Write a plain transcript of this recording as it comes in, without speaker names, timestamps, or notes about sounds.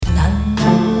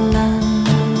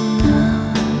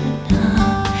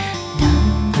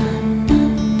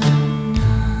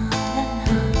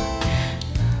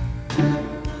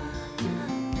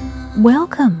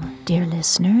Welcome, dear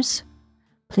listeners.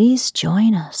 Please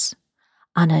join us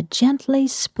on a gently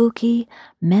spooky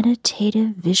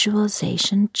meditative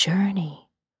visualization journey,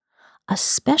 a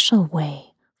special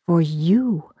way for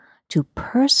you to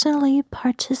personally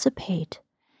participate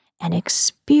and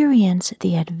experience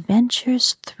the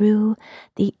adventures through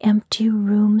the empty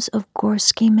rooms of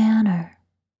Gorski Manor.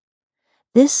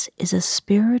 This is a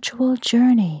spiritual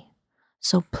journey,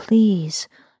 so please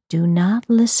do not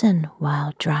listen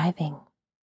while driving.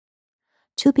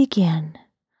 To begin,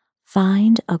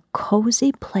 find a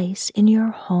cozy place in your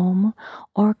home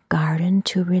or garden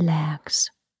to relax.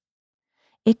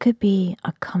 It could be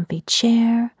a comfy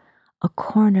chair, a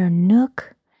corner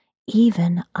nook,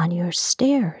 even on your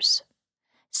stairs.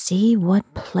 See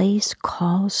what place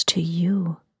calls to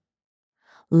you.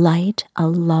 Light a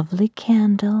lovely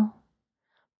candle.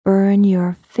 Burn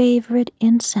your favorite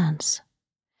incense.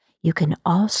 You can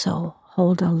also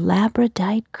hold a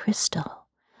labradorite crystal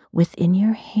within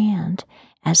your hand,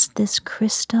 as this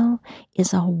crystal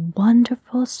is a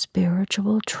wonderful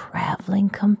spiritual traveling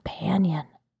companion,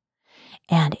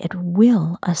 and it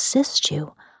will assist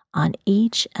you on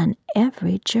each and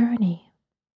every journey.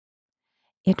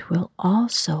 It will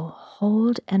also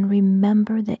hold and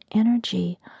remember the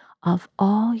energy of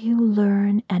all you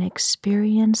learn and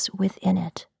experience within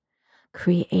it,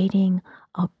 creating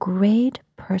a great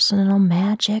personal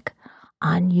magic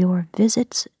on your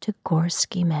visits to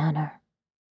Gorski Manor.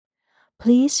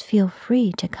 Please feel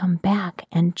free to come back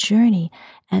and journey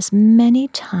as many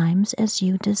times as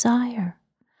you desire.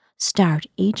 Start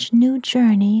each new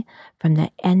journey from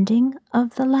the ending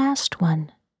of the last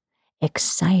one.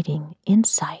 Exciting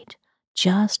insight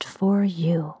just for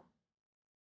you.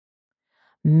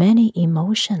 Many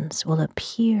emotions will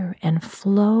appear and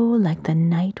flow like the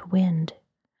night wind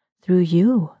through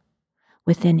you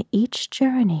within each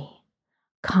journey.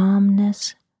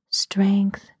 Calmness,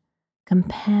 strength,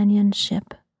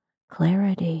 companionship,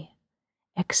 clarity,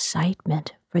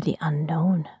 excitement for the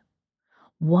unknown,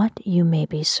 what you may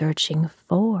be searching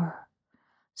for,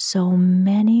 so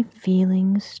many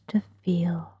feelings to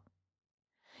feel.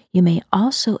 You may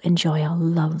also enjoy a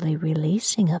lovely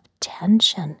releasing of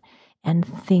tension and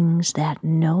things that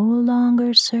no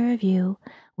longer serve you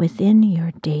within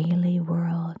your daily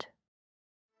world.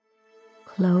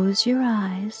 Close your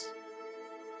eyes.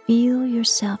 Feel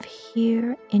yourself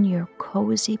here in your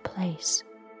cozy place.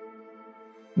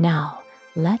 Now,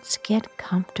 let's get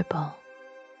comfortable.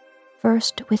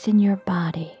 First, within your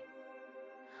body.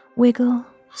 Wiggle,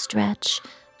 stretch,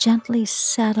 gently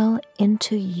settle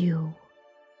into you.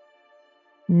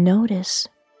 Notice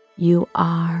you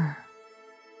are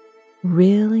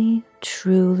really,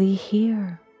 truly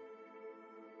here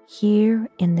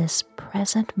in this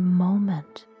present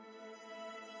moment.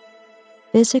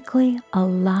 Physically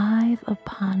alive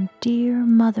upon dear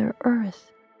Mother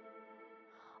Earth,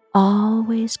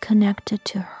 always connected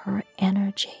to her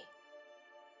energy.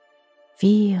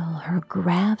 Feel her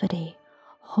gravity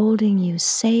holding you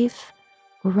safe,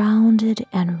 grounded,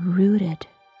 and rooted.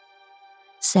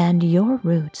 Send your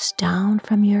roots down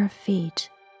from your feet,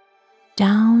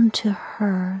 down to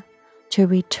her to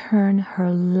return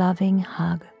her loving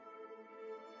hug.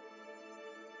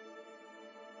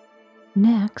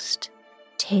 Next,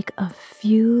 take a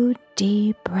few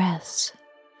deep breaths.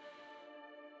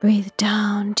 Breathe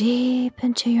down deep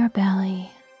into your belly,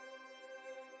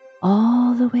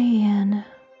 all the way in.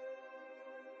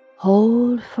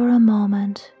 Hold for a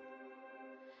moment,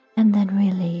 and then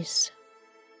release.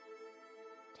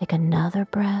 Take another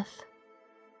breath.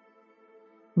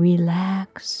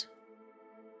 Relax.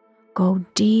 Go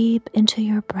deep into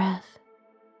your breath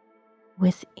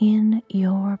within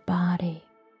your body.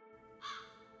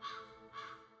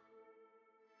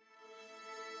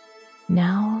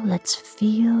 Now let's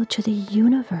feel to the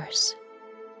universe,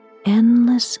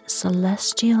 endless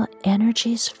celestial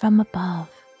energies from above.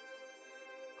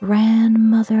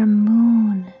 Grandmother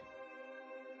Moon,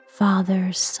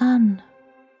 Father Sun,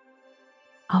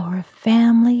 our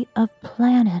family of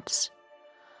planets,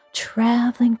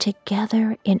 traveling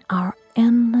together in our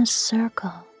endless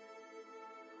circle.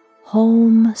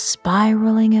 Home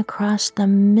spiraling across the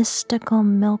mystical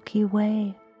Milky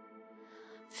Way.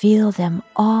 Feel them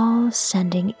all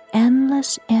sending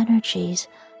endless energies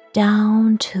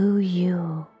down to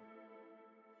you.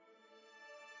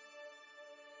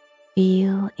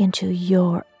 Feel into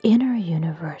your inner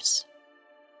universe,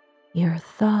 your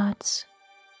thoughts,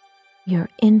 your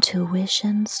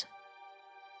intuitions,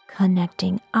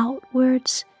 connecting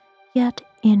outwards yet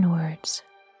inwards,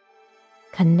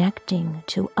 connecting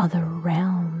to other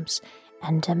realms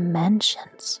and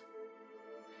dimensions,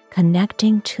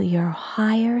 connecting to your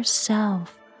higher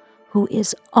self who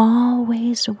is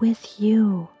always with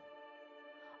you,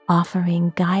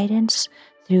 offering guidance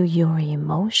through your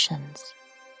emotions,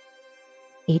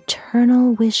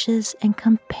 eternal wishes and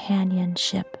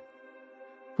companionship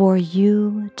for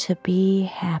you to be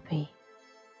happy.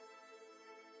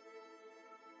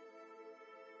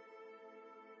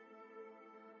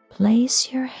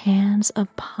 Place your hands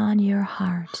upon your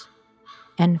heart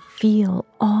and feel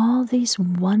all these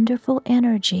wonderful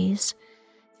energies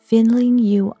filling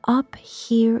you up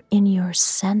here in your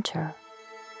center,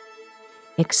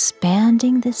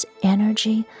 expanding this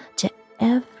energy to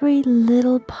every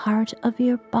little part of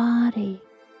your body,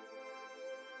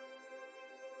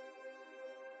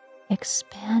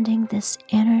 expanding this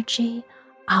energy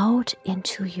out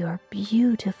into your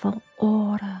beautiful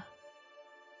aura.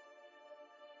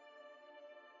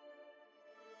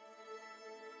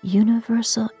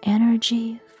 Universal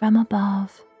energy from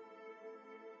above,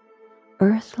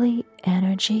 earthly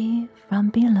energy from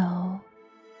below,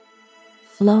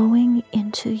 flowing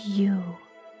into you,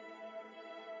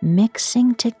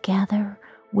 mixing together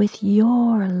with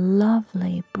your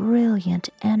lovely, brilliant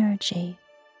energy,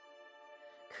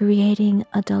 creating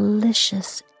a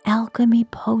delicious alchemy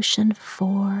potion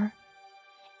for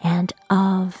and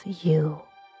of you.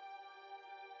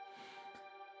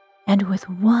 And with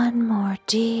one more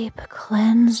deep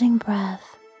cleansing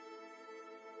breath,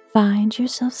 find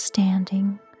yourself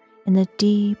standing in the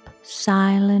deep,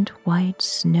 silent white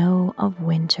snow of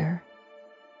winter.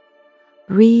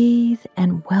 Breathe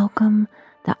and welcome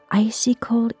the icy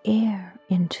cold air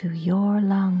into your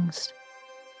lungs,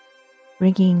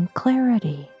 bringing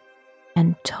clarity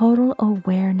and total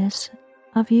awareness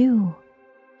of you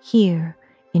here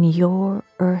in your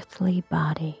earthly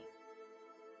body.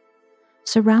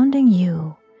 Surrounding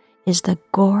you is the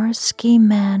Gorski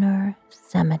Manor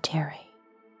Cemetery.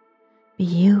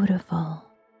 Beautiful,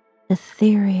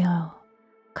 ethereal,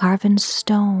 carven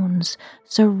stones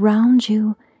surround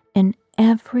you in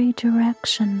every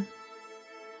direction,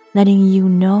 letting you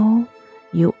know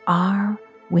you are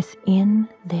within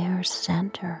their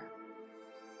center.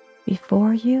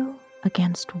 Before you,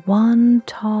 against one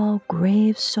tall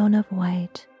gravestone of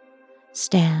white,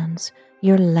 stands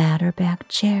your ladder-back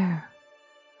chair,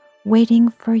 waiting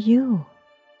for you.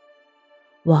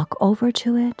 Walk over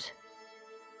to it,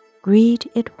 greet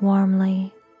it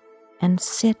warmly, and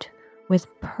sit with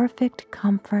perfect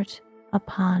comfort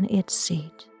upon its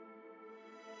seat.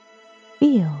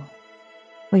 Feel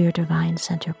for your divine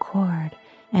center cord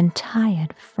and tie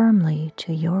it firmly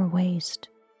to your waist.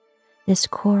 This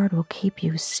cord will keep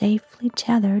you safely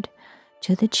tethered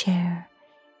to the chair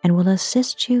and will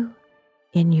assist you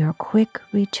in your quick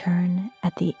return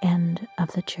at the end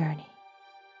of the journey.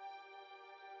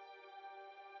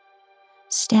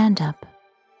 Stand up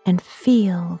and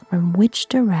feel from which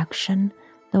direction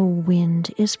the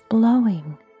wind is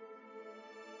blowing.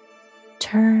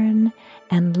 Turn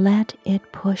and let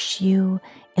it push you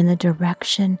in the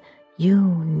direction you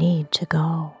need to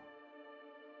go.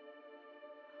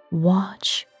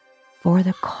 Watch for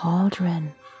the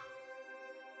cauldron,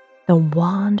 the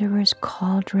wanderer's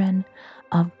cauldron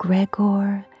of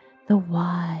Gregor the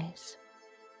Wise.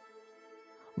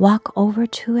 Walk over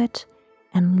to it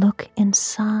and look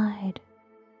inside.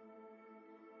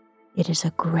 It is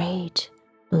a great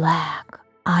black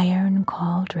iron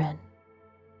cauldron.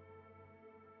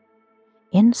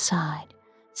 Inside,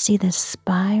 see the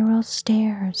spiral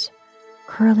stairs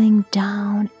curling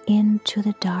down into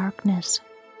the darkness.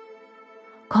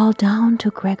 Call down to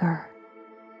Gregor.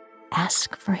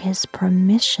 Ask for his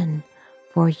permission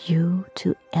for you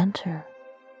to enter,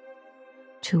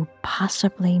 to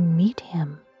possibly meet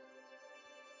him,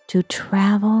 to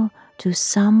travel to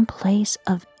some place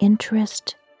of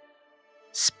interest,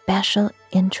 special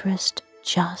interest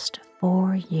just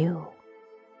for you.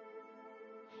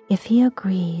 If he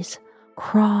agrees,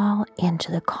 crawl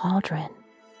into the cauldron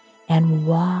and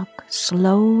walk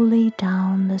slowly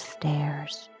down the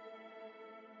stairs.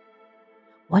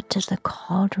 What does the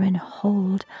cauldron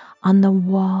hold on the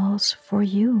walls for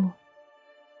you?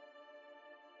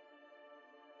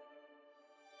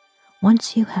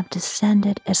 Once you have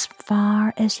descended as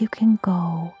far as you can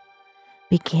go,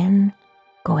 begin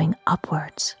going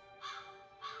upwards,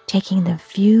 taking the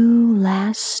few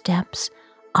last steps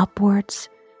upwards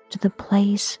to the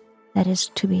place that is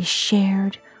to be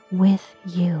shared with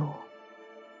you.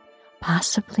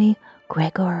 Possibly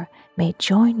Gregor may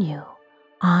join you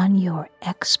on your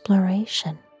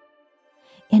exploration.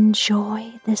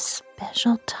 Enjoy this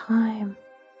special time.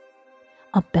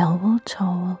 A bell will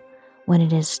toll when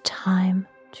it is time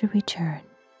to return.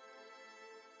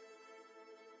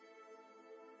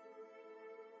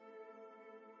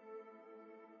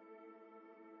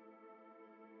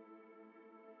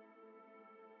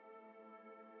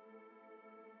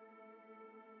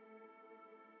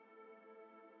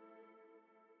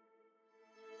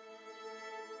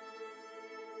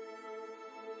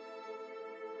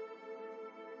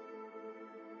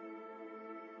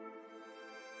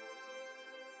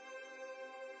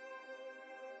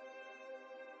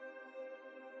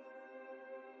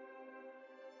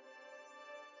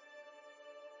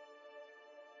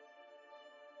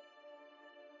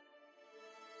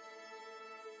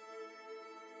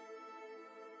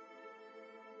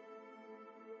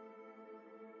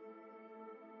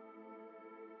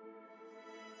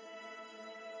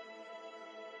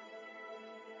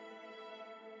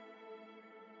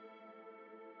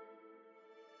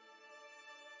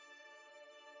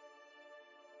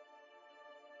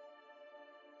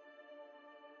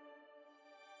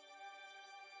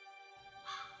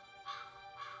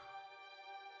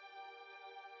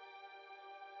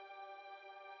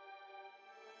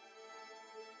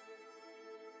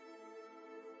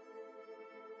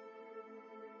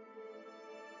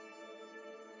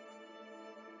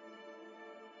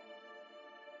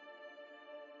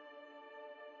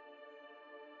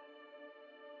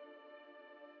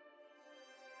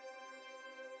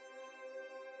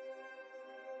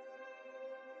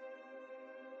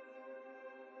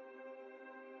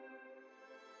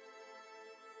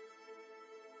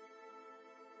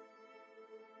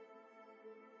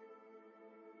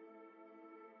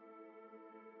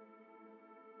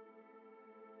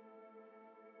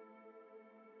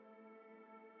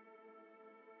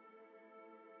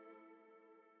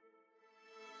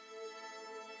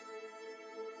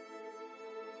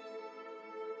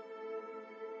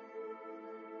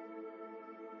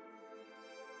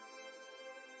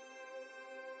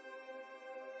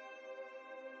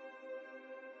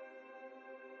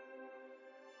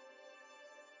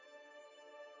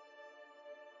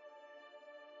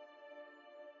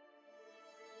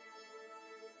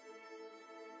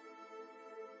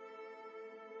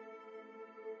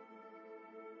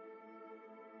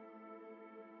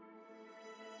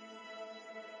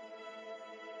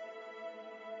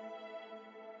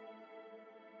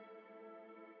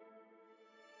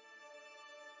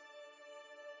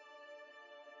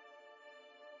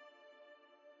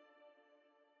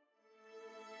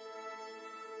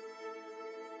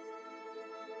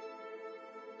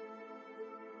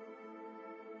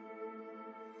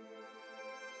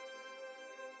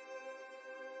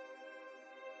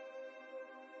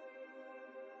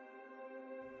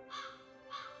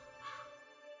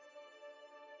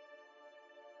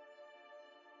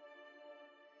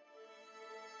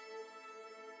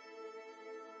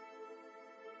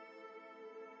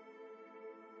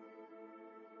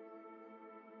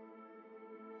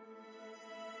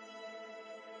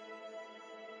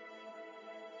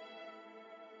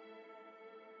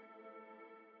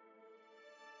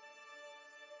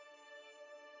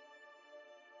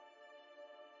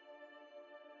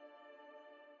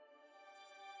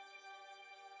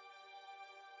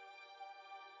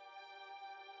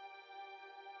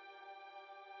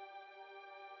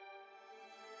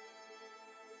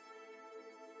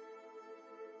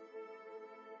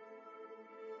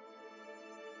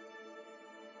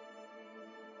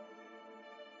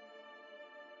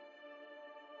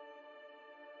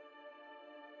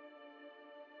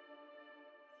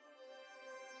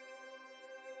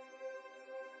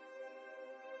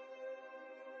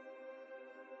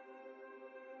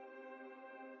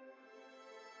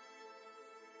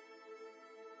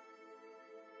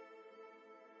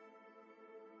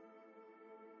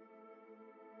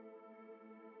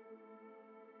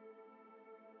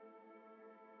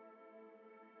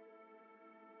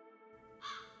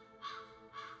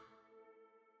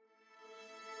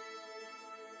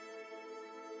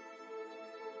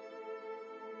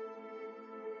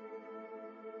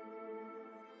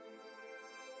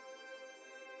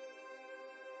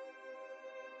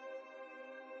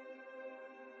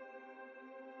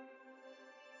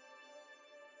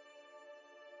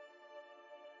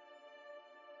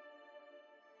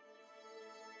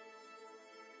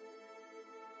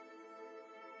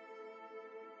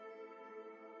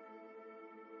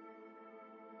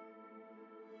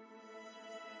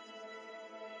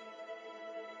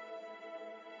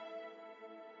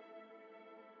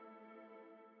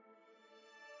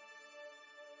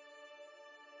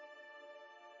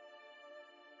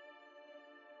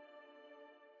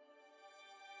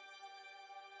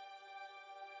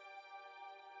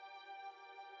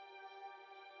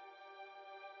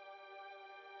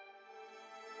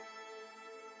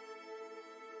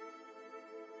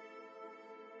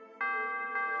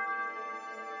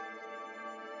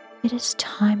 it is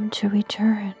time to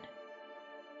return.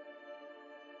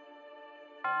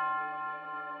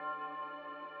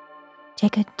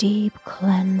 Take a deep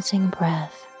cleansing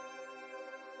breath.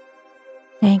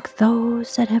 Thank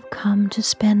those that have come to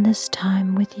spend this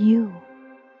time with you.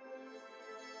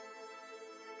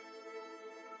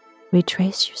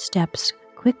 Retrace your steps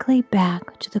quickly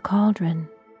back to the cauldron.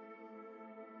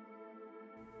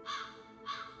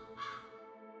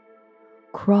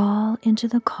 Crawl into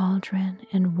the cauldron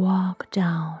and walk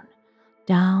down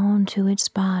to its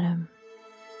bottom.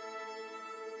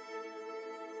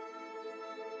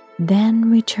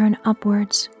 Then return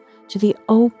upwards to the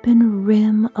open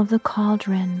rim of the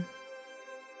cauldron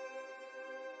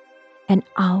and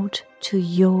out to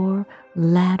your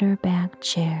ladder-back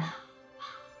chair.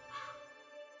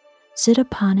 Sit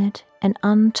upon it and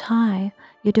untie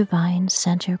your divine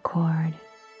center cord.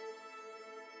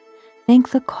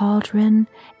 Thank the cauldron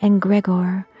and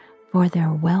Gregor for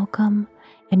their welcome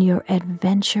and your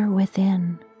adventure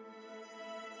within.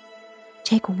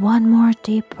 Take one more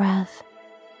deep breath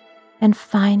and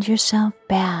find yourself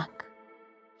back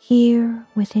here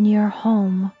within your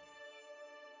home,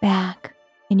 back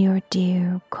in your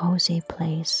dear cozy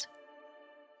place.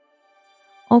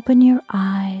 Open your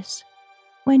eyes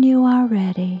when you are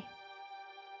ready.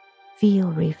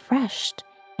 Feel refreshed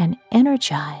and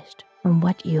energized from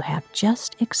what you have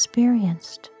just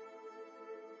experienced.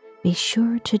 Be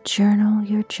sure to journal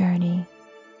your journey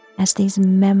as these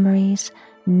memories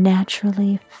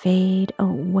naturally fade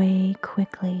away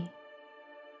quickly.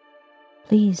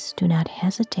 Please do not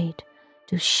hesitate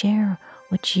to share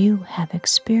what you have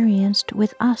experienced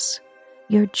with us,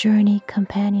 your journey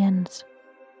companions.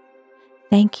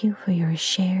 Thank you for your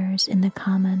shares in the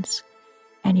comments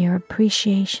and your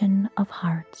appreciation of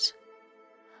hearts.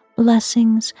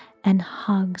 Blessings and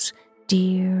hugs,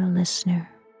 dear listener.